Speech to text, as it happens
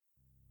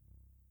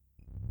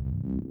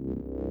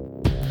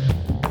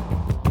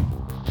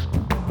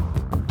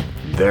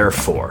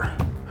Therefore,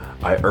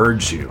 I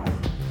urge you,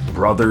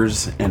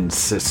 brothers and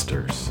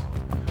sisters,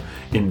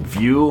 in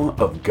view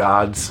of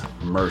God's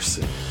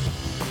mercy,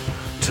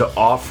 to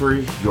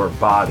offer your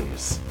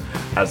bodies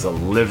as a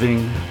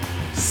living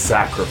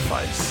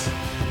sacrifice,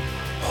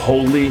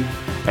 holy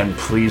and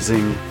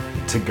pleasing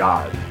to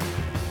God.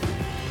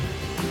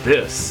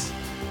 This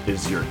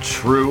is your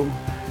true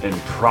and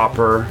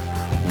proper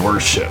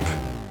worship.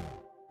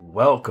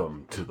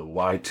 Welcome to the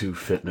Y2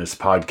 Fitness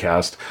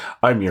Podcast.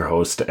 I'm your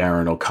host,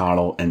 Aaron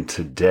O'Connell, and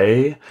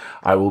today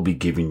I will be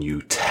giving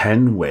you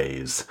 10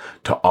 ways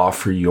to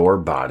offer your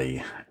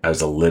body as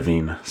a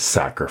living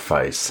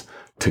sacrifice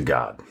to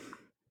God.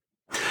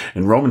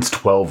 In Romans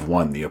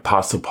 12:1, the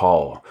Apostle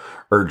Paul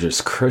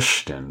urges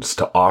Christians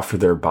to offer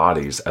their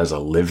bodies as a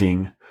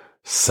living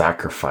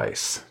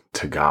sacrifice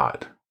to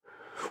God,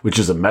 which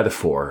is a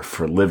metaphor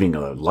for living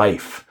a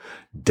life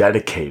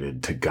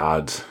dedicated to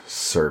God's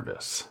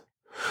service.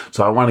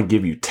 So I want to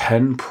give you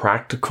 10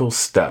 practical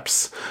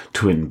steps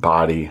to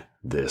embody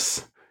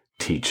this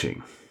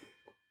teaching.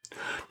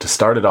 To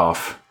start it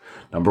off,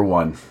 number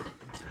 1,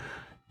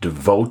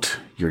 devote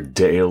your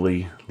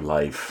daily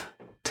life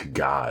to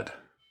God.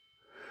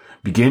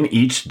 Begin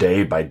each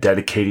day by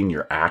dedicating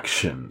your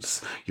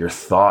actions, your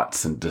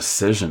thoughts, and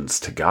decisions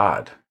to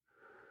God.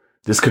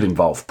 This could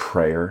involve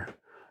prayer,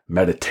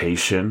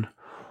 meditation,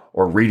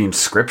 or reading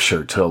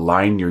scripture to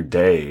align your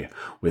day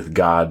with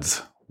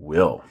God's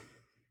will.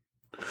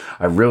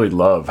 I really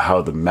love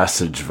how the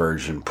Message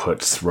version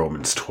puts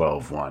Romans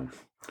 12:1.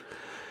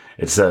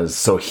 It says,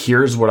 "So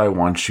here's what I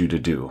want you to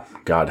do,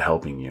 God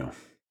helping you.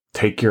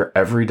 Take your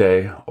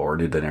everyday,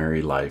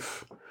 ordinary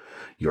life,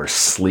 your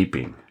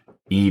sleeping,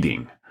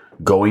 eating,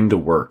 going to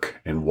work,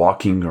 and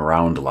walking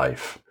around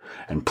life,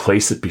 and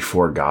place it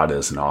before God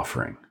as an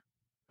offering.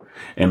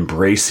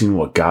 Embracing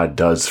what God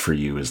does for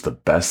you is the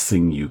best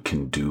thing you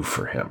can do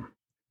for Him.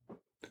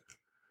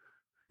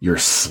 You're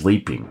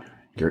sleeping,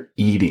 you're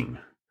eating,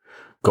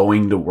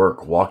 going to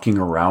work, walking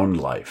around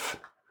life.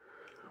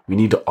 We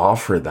need to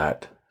offer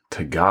that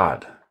to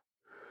God.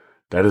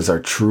 That is our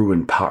true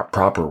and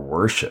proper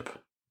worship.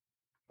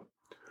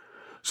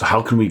 So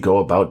how can we go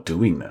about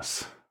doing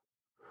this?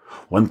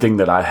 One thing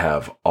that I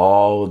have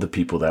all of the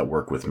people that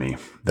work with me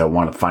that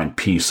want to find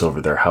peace over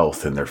their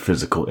health and their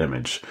physical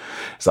image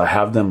is I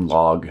have them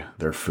log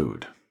their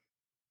food.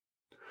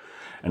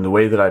 And the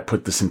way that I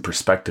put this in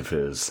perspective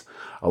is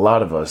a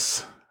lot of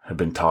us have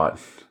been taught,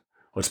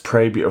 let's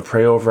pray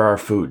over our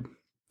food.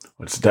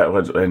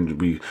 And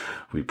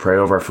we pray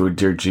over our food.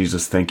 Dear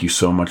Jesus, thank you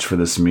so much for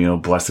this meal.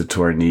 Bless it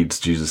to our needs.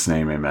 Jesus'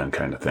 name, amen,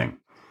 kind of thing.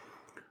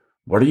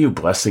 What are you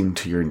blessing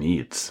to your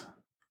needs?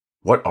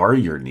 What are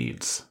your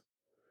needs?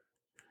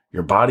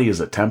 Your body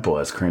is a temple,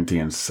 as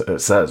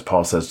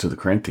Paul says to the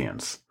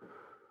Corinthians.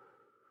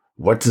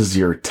 What does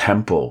your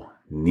temple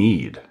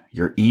need?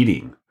 Your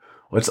eating.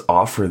 Let's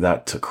offer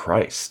that to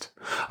Christ.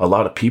 A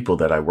lot of people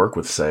that I work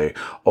with say,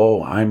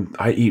 "Oh,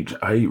 I eat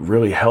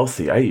really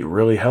healthy. I eat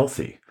really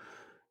healthy."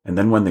 And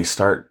then when they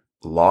start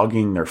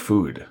logging their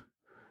food,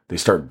 they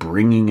start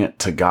bringing it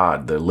to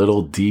God, the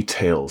little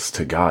details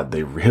to God,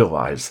 they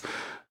realize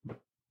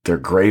they're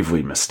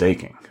gravely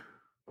mistaken.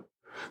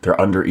 They're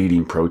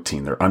under-eating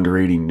protein. They're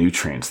under-eating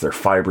nutrients. Their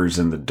fibers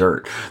in the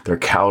dirt. Their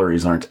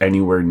calories aren't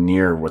anywhere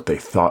near what they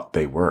thought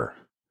they were.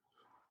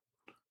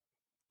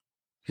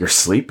 You're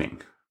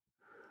sleeping.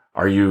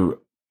 Are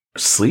you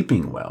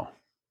sleeping well?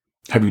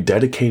 Have you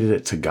dedicated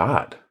it to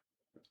God?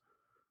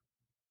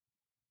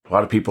 A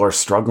lot of people are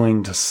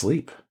struggling to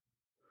sleep,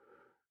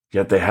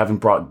 yet they haven't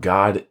brought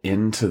God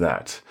into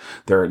that.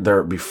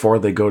 They're before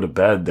they go to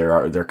bed,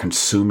 they're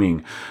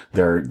consuming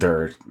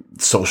their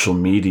social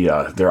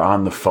media. They're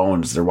on the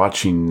phones. They're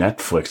watching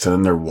Netflix, and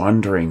then they're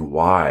wondering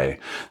why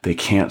they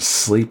can't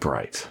sleep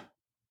right.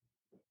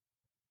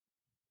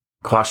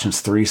 Colossians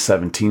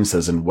 3:17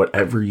 says, "And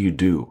whatever you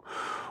do,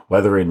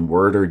 whether in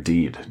word or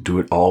deed, do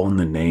it all in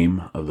the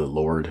name of the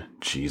Lord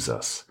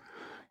Jesus,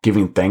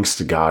 giving thanks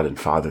to God and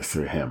Father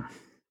through Him."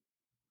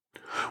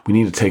 We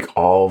need to take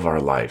all of our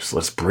lives.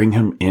 Let's bring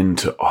Him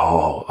into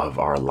all of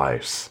our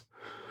lives.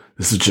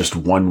 This is just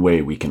one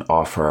way we can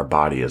offer our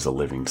body as a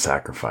living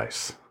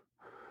sacrifice.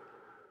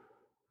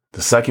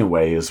 The second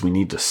way is we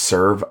need to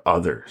serve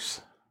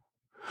others.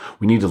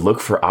 We need to look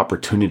for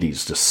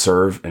opportunities to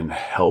serve and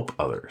help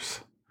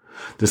others.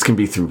 This can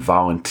be through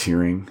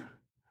volunteering,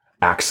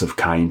 acts of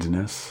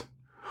kindness,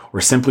 or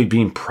simply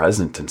being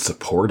present and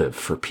supportive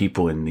for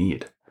people in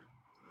need.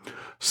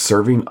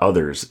 Serving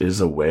others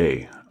is a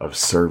way of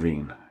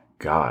serving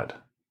God.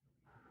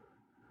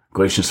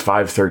 Galatians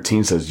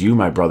 5:13 says, "You,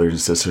 my brothers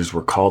and sisters,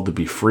 were called to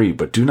be free,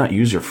 but do not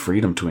use your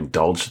freedom to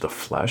indulge the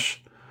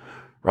flesh.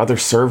 Rather,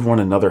 serve one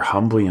another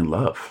humbly in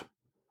love."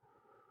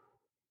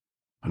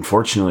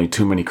 Unfortunately,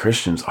 too many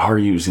Christians are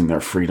using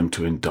their freedom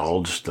to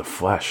indulge the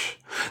flesh.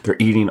 They're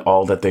eating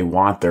all that they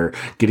want. They're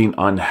getting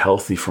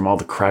unhealthy from all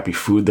the crappy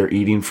food they're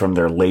eating, from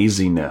their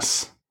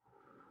laziness.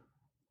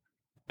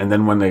 And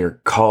then when they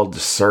are called to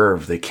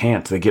serve, they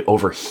can't. They get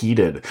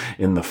overheated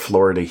in the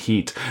Florida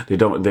heat.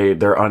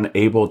 They're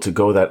unable to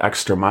go that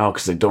extra mile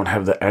because they don't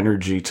have the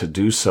energy to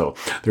do so.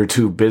 They're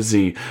too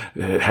busy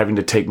having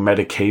to take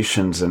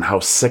medications and how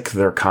sick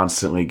they're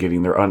constantly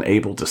getting. They're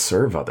unable to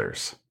serve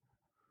others,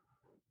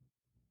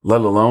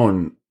 let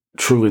alone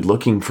truly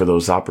looking for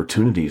those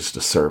opportunities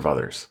to serve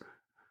others.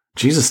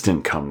 Jesus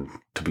didn't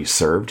come to be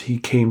served. He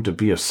came to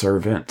be a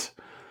servant.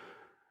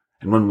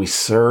 And when we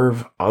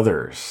serve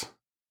others,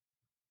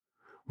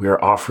 we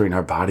are offering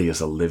our body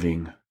as a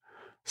living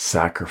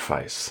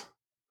sacrifice.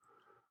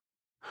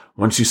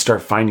 Once you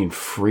start finding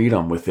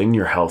freedom within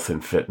your health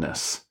and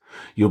fitness,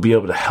 you'll be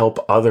able to help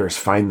others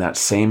find that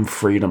same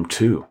freedom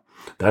too.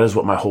 That is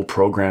what my whole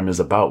program is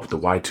about with the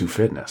Y2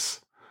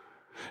 Fitness,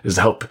 is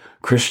to help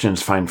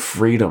Christians find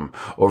freedom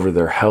over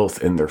their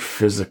health and their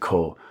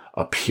physical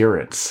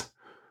appearance.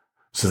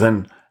 So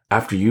then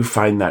after you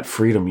find that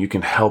freedom, you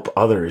can help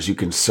others, you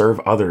can serve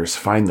others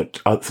find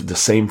the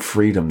same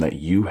freedom that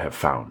you have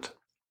found.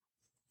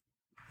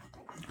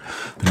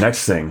 The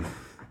next thing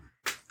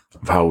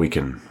of how we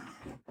can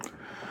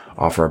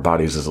offer our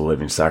bodies as a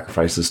living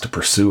sacrifice is to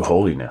pursue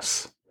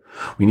holiness.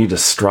 We need to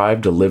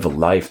strive to live a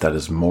life that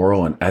is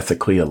moral and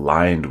ethically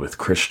aligned with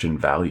Christian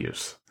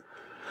values.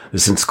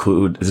 This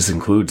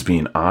includes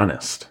being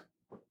honest,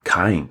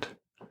 kind,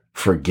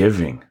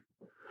 forgiving,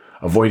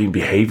 avoiding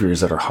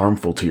behaviors that are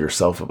harmful to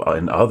yourself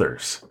and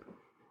others.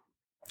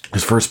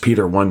 As 1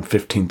 Peter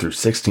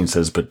 1:15-16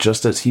 says, "But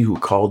just as he who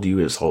called you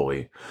is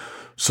holy,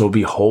 so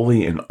be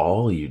holy in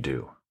all you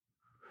do.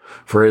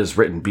 For it is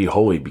written, 'Be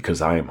holy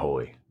because I am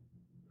holy.'"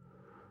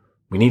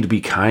 We need to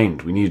be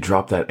kind. We need to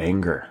drop that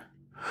anger.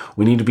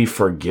 We need to be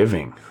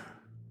forgiving.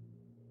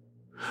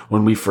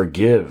 When we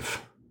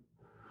forgive,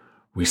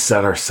 we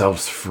set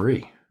ourselves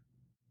free,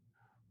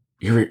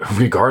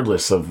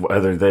 regardless of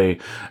whether they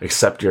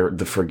accept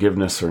the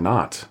forgiveness or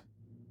not.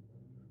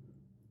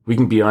 We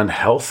can be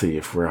unhealthy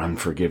if we're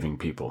unforgiving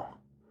people.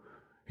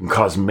 It can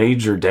cause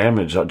major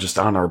damage just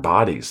on our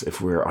bodies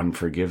if we're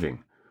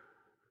unforgiving.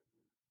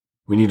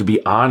 We need to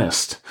be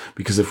honest,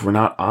 because if we're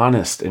not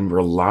honest and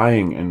we're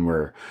lying and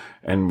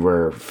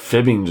we're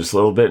fibbing just a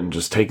little bit and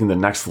just taking the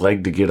next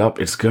leg to get up,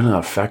 it's going to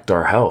affect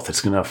our health.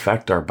 It's going to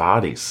affect our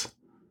bodies.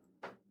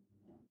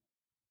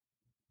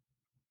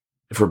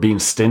 If we're being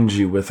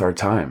stingy with our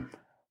time,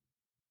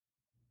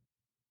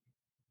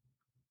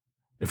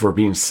 if we're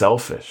being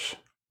selfish,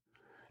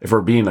 if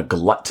we're being a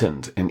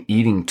glutton and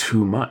eating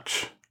too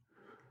much,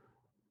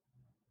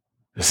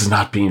 this is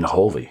not being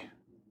holy.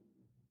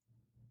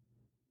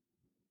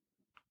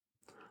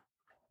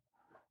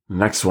 The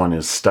next one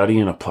is study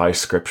and apply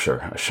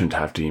scripture. I shouldn't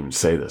have to even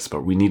say this,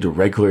 but we need to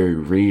regularly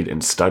read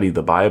and study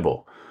the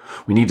Bible.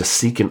 We need to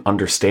seek and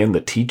understand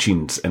the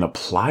teachings and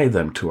apply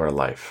them to our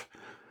life.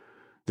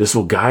 This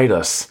will guide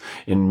us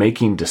in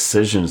making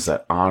decisions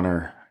that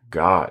honor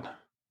God.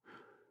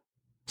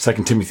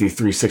 2 Timothy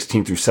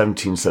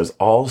 3:16-17 says,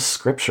 "All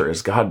scripture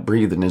is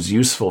God-breathed and is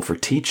useful for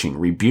teaching,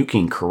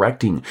 rebuking,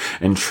 correcting,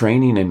 and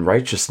training in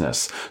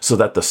righteousness, so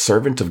that the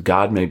servant of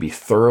God may be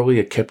thoroughly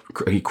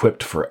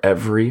equipped for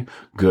every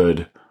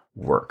good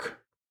work."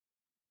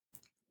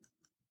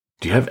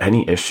 Do you have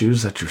any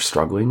issues that you're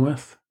struggling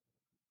with?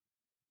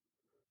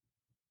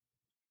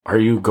 Are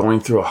you going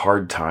through a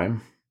hard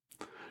time?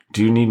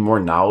 Do you need more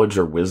knowledge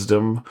or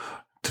wisdom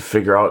to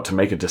figure out, to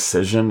make a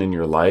decision in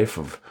your life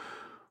of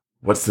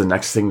what's the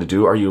next thing to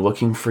do? Are you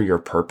looking for your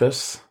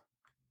purpose?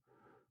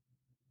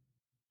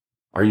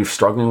 Are you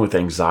struggling with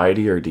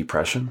anxiety or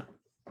depression?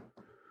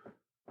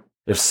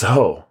 If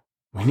so,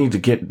 we need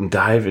to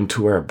dive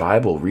into our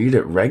Bible, read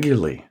it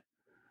regularly,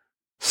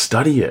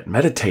 study it,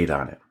 meditate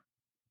on it,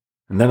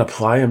 and then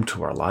apply them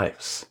to our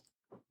lives.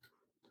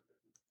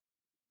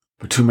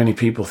 But too many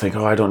people think,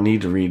 I don't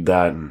need to read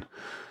that, and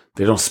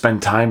they don't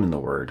spend time in the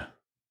Word.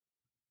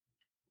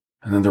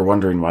 And then they're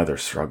wondering why they're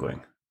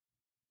struggling.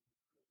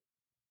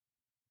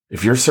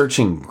 If you're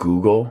searching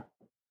Google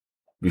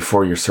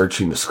before you're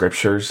searching the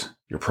scriptures,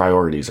 your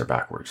priorities are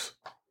backwards.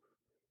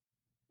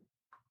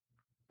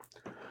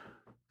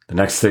 The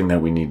next thing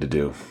that we need to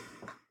do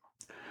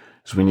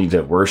is we need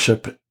to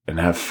worship and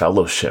have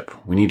fellowship.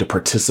 We need to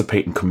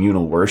participate in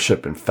communal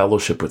worship and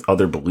fellowship with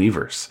other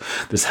believers.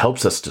 This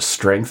helps us to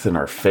strengthen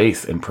our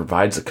faith and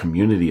provides a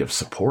community of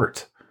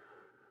support.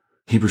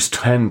 Hebrews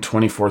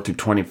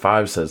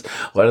 10:24-25 says,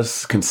 "Let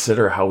us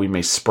consider how we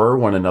may spur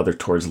one another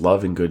towards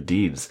love and good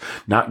deeds,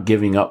 not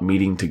giving up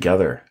meeting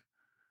together,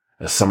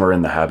 as some are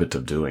in the habit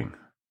of doing,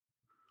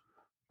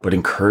 but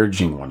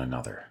encouraging one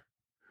another,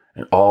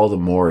 and all the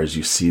more as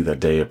you see the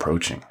day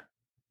approaching."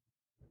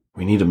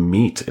 We need to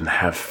meet and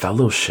have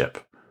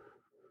fellowship,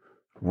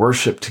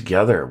 worship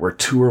together. Where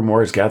two or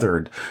more is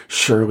gathered,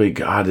 surely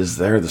God is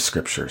there, the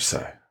scriptures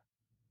say.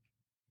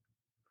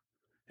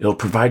 It'll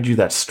provide you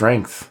that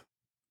strength.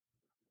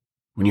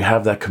 When you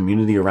have that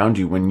community around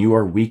you, when you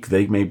are weak,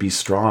 they may be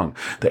strong.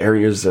 The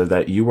areas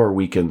that you are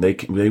weak in,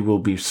 they will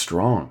be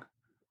strong.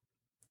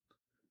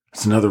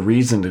 It's another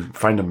reason to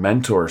find a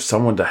mentor,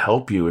 someone to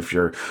help you if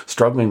you're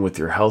struggling with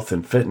your health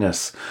and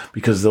fitness,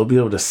 because they'll be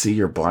able to see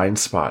your blind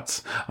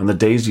spots. On the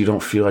days you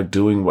don't feel like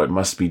doing what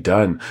must be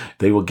done,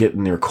 they will get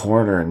in your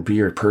corner and be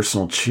your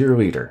personal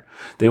cheerleader.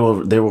 They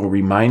will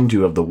remind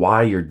you of the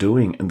why you're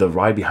doing and the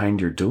why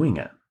behind you're doing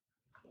it.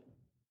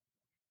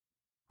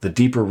 The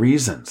deeper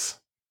reasons.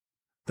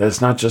 That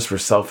it's not just for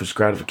selfish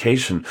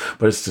gratification,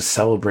 but it's to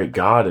celebrate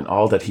God and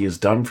all that He has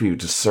done for you,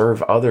 to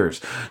serve others,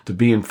 to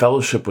be in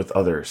fellowship with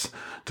others,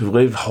 to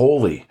live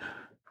holy.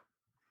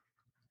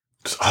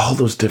 Just all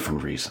those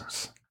different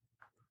reasons.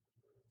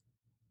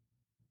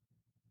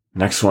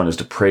 Next one is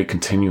to pray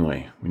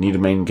continually. We need to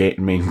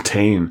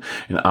maintain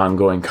an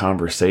ongoing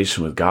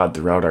conversation with God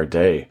throughout our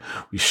day.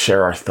 We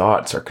share our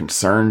thoughts, our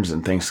concerns,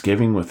 and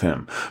thanksgiving with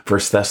Him. 1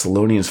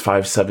 Thessalonians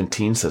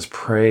 5:17 says,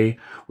 pray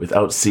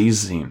without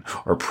ceasing,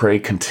 or pray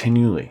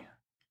continually.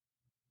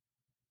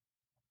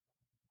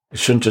 It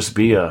shouldn't just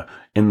be a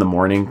in the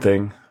morning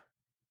thing,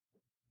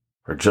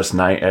 or just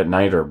at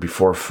night or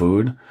before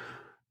food.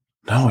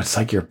 No, it's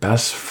like your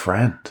best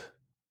friend.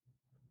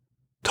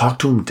 Talk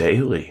to Him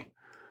daily.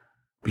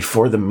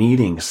 Before the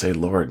meeting, say,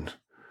 Lord,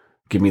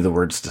 give me the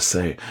words to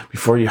say.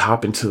 Before you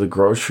hop into the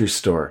grocery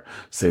store,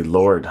 say,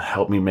 Lord,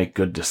 help me make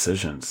good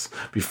decisions.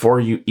 Before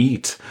you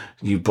eat,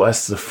 you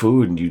bless the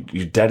food and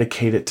you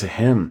dedicate it to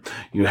Him.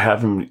 You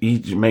have Him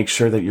eat. You make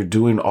sure that you're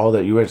doing all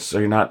that you are, so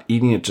you're not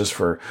eating it just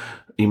for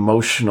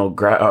emotional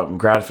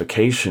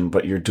gratification,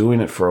 but you're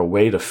doing it for a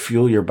way to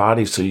fuel your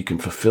body so you can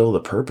fulfill the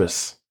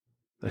purpose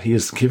that He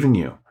has given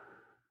you.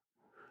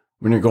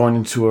 When you're going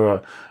into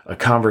a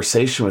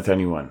conversation with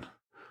anyone,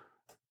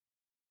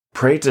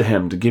 pray to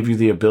Him to give you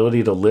the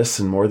ability to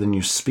listen more than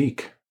you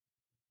speak.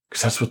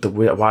 Because that's what the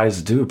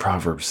wise do,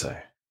 Proverbs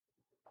say.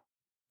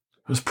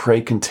 Just pray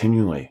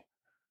continually.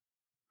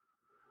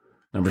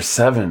 Number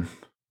 7,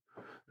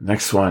 the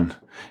next one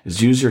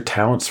is use your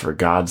talents for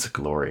God's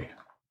glory.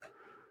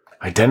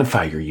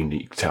 Identify your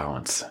unique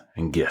talents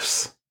and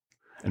gifts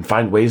and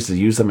find ways to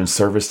use them in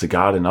service to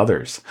God and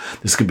others.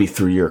 This could be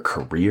through your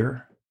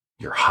career,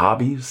 your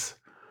hobbies,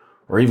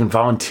 or even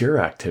volunteer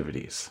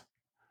activities.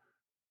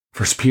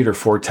 1 Peter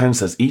 4:10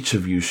 says, each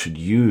of you should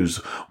use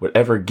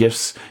whatever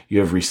gifts you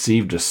have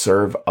received to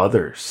serve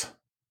others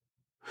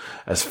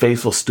as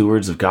faithful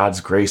stewards of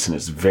God's grace in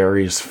its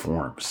various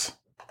forms.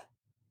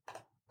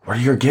 What are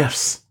your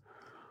gifts?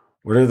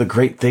 What are the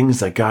great things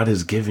that God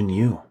has given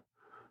you?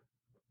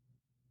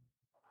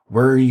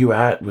 Where are you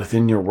at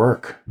within your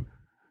work?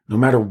 No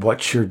matter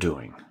what you're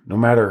doing, no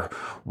matter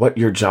what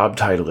your job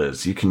title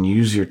is, you can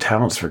use your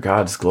talents for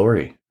God's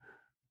glory.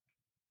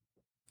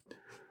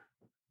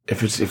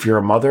 If you're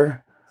a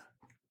mother,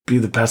 be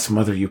the best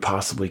mother you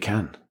possibly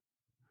can.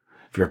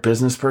 If you're a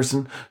business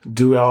person,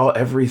 do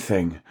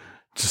everything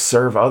to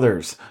serve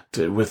others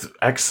with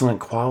excellent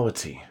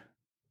quality.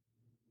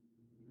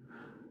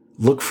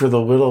 Look for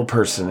the little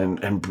person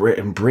and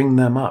bring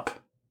them up.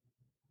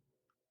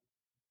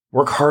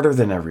 Work harder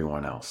than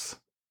everyone else.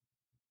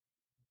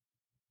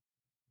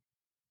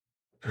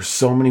 There's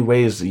so many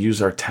ways to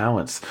use our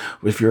talents.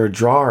 If you're a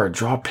drawer,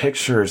 draw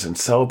pictures and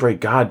celebrate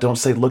God. Don't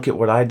say, look at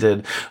what I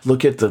did.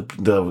 Look at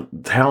the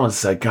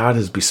talents that God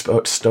has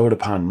bestowed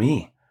upon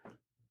me.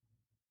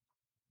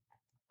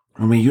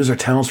 When we use our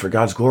talents for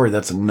God's glory,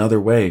 that's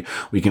another way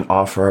we can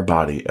offer our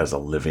body as a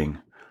living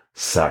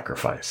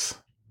sacrifice.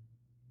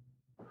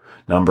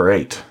 Number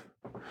 8,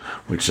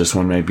 which this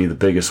one may be the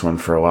biggest one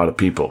for a lot of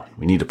people.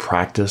 We need to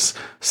practice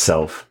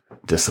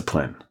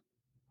self-discipline.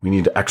 We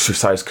need to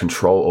exercise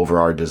control over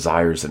our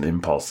desires and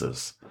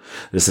impulses.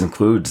 This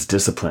includes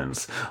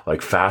disciplines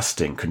like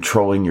fasting,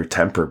 controlling your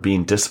temper,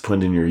 being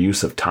disciplined in your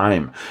use of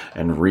time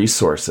and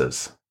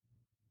resources.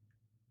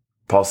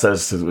 Paul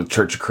says to the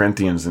church of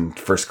Corinthians in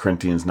 1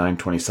 Corinthians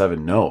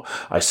 9:27, no,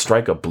 I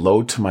strike a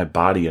blow to my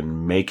body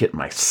and make it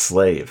my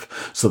slave,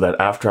 so that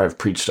after I've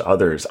preached to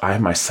others, I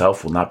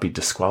myself will not be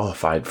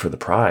disqualified for the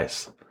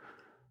prize.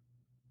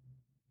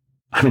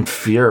 I'm in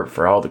fear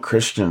for all the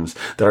Christians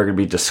that are going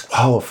to be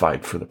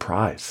disqualified for the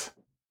prize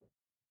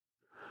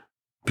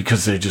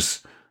because they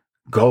just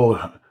go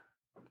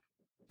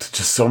to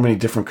just so many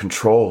different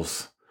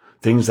controls,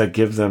 things that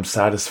give them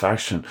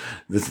satisfaction.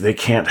 They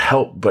can't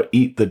help but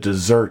eat the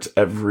dessert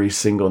every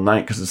single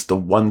night because it's the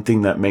one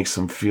thing that makes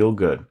them feel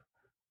good.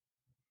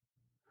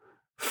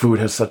 Food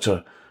has such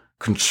a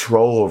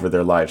control over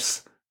their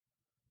lives.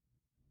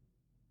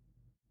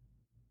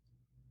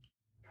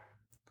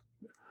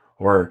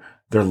 Or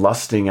they're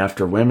lusting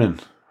after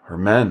women or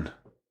men.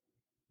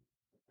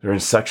 They're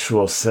in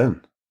sexual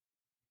sin.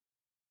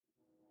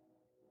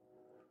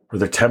 Or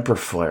their temper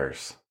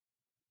flares.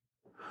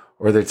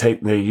 Or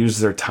they use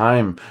their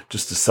time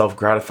just to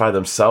self-gratify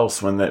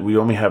themselves when we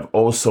only have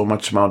so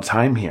much amount of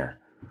time here.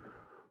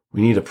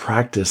 We need to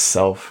practice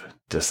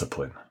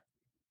self-discipline.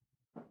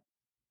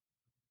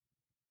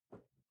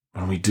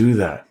 When we do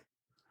that,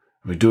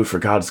 we do it for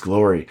God's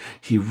glory,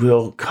 He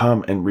will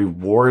come and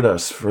reward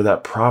us for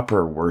that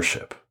proper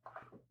worship.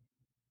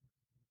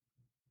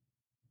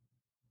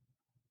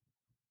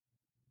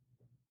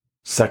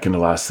 Second to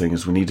last thing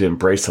is we need to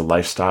embrace a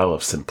lifestyle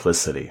of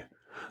simplicity.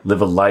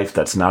 Live a life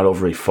that's not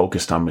overly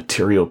focused on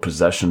material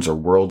possessions or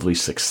worldly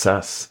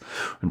success,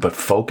 but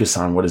focus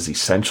on what is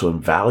essential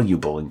and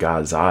valuable in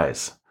God's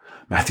eyes.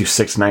 Matthew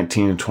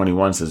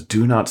 6:19-21 says,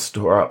 do not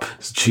store up,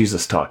 it's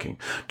Jesus talking,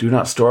 do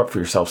not store up for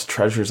yourselves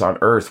treasures on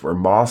earth where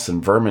moths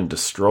and vermin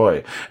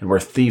destroy and where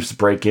thieves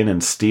break in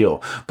and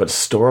steal, but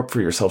store up for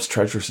yourselves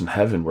treasures in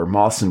heaven where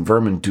moths and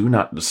vermin do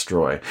not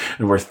destroy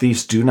and where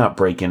thieves do not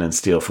break in and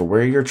steal. For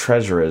where your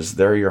treasure is,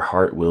 there your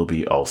heart will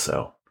be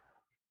also.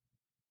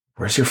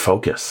 Where's your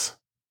focus?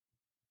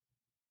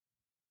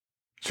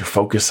 Is your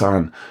focus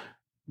on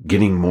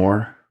getting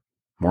more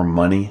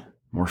money,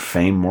 more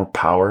fame, more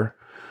power?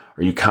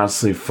 Are you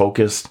constantly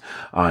focused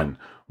on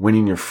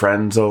winning your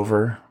friends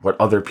over, what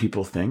other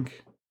people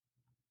think?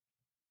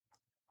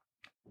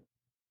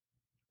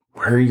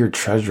 Where your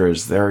treasure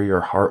is, there your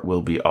heart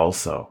will be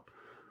also.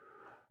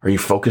 Are you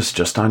focused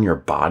just on your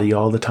body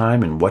all the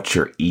time and what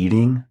you're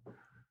eating?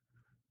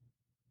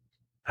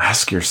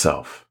 Ask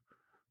yourself,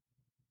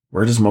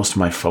 where does most of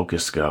my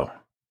focus go?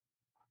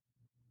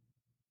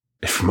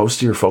 If most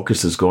of your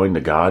focus is going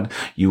to God,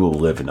 you will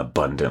live an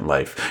abundant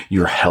life.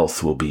 Your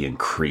health will be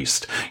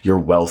increased. Your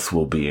wealth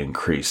will be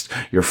increased.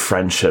 Your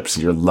friendships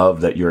and your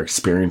love that you're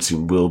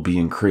experiencing will be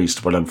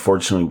increased. But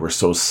unfortunately, we're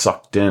so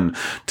sucked in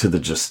to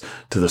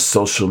the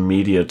social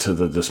media, to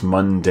this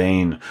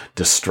mundane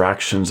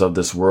distractions of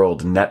this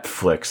world,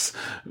 Netflix,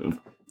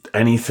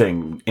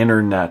 anything,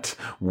 internet,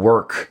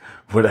 work,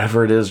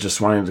 whatever it is,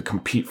 just wanting to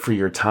compete for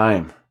your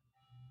time.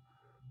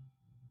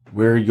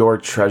 Where your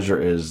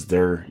treasure is,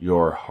 there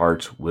your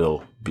heart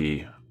will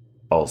be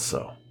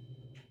also.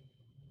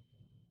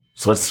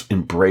 So let's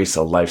embrace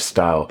a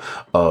lifestyle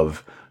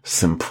of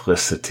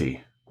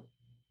simplicity.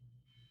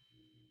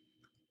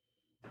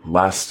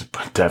 Last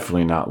but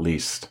definitely not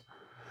least,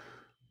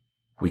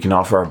 we can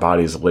offer our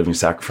bodies a living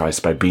sacrifice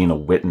by being a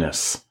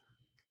witness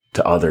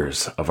to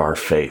others of our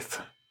faith.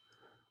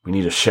 We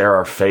need to share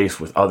our faith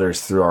with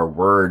others through our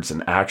words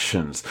and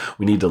actions.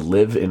 We need to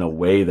live in a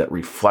way that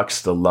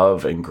reflects the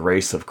love and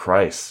grace of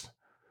Christ.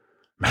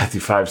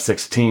 Matthew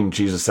 5:16,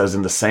 Jesus says,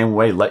 in the same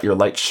way, let your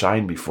light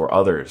shine before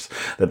others,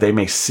 that they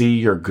may see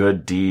your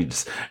good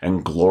deeds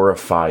and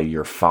glorify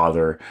your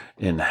Father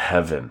in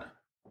heaven.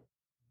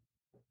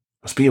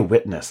 Let's be a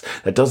witness.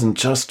 That doesn't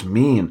just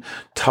mean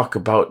talk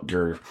about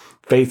your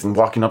faith and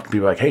walking up to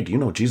people like, hey, do you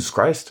know Jesus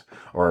Christ?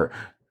 Or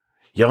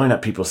yelling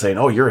at people saying,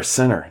 oh, you're a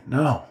sinner.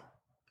 No.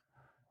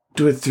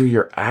 Do it through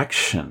your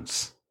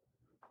actions.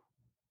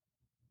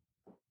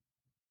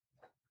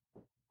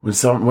 When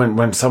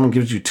someone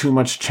gives you too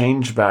much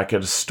change back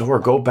at a store,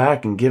 go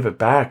back and give it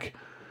back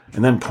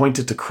and then point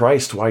it to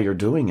Christ while you're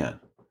doing it.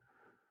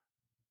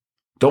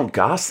 Don't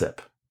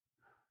gossip.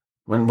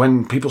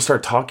 When people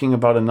start talking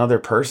about another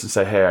person,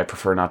 say, hey, I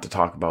prefer not to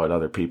talk about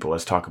other people.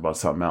 Let's talk about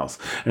something else.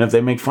 And if they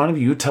make fun of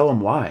you, you tell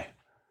them why.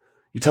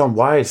 You tell them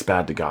why it's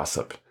bad to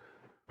gossip.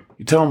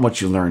 You tell them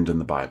what you learned in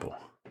the Bible.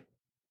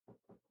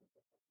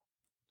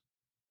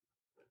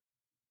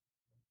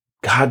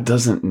 God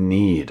doesn't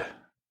need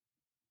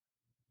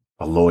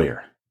a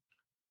lawyer.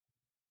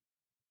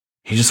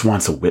 He just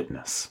wants a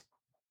witness.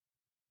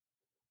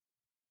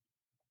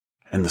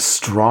 And the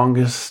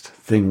strongest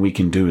thing we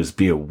can do is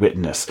be a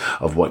witness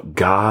of what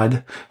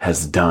God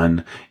has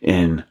done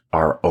in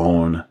our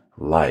own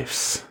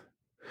lives.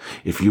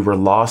 If you were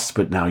lost,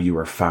 but now you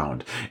are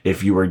found.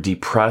 If you were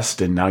depressed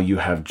and now you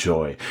have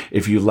joy.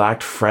 If you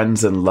lacked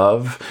friends and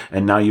love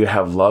and now you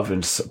have love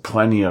and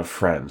plenty of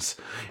friends.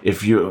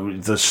 If you,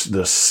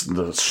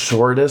 the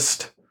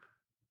shortest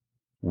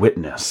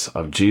witness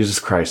of Jesus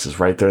Christ is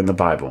right there in the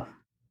Bible.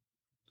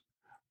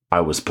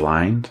 I was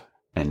blind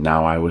and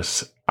now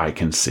I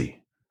can see.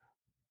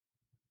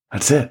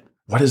 That's it.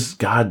 What has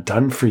God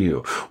done for you?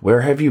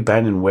 Where have you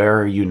been and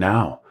where are you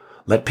now?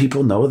 Let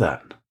people know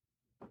that.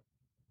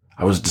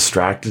 I was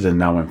distracted and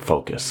now I'm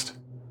focused.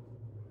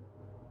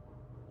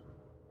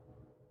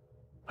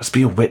 Let's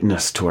be a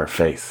witness to our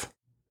faith.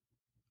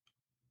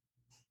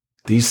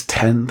 These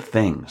 10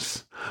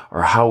 things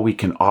are how we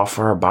can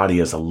offer our body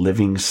as a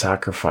living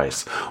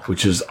sacrifice,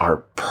 which is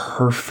our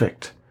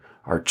perfect,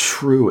 our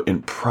true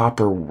and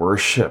proper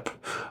worship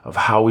of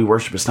how we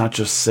worship. It's not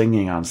just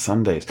singing on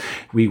Sundays.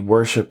 We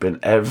worship in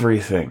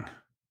everything.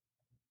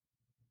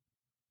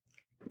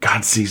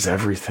 God sees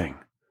everything.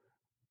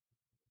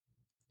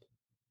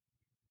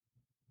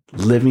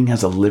 Living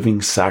as a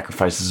living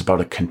sacrifice is about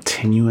a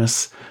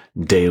continuous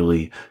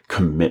daily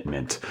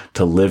commitment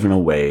to live in a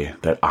way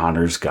that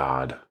honors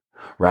God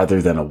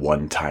rather than a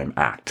one-time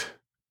act.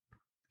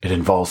 It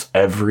involves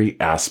every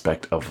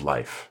aspect of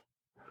life,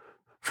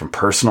 from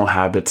personal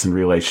habits and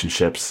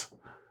relationships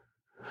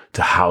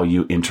to how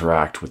you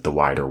interact with the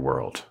wider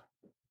world.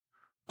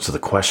 So the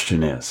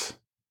question is,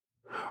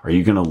 are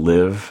you going to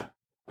live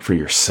for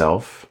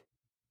yourself,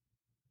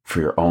 for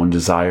your own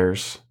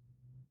desires,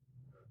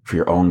 for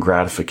your own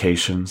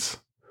gratifications,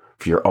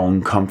 for your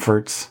own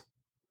comforts?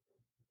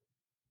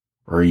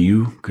 Or are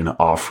you going to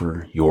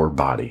offer your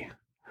body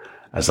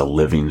as a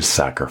living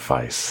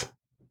sacrifice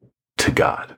to God?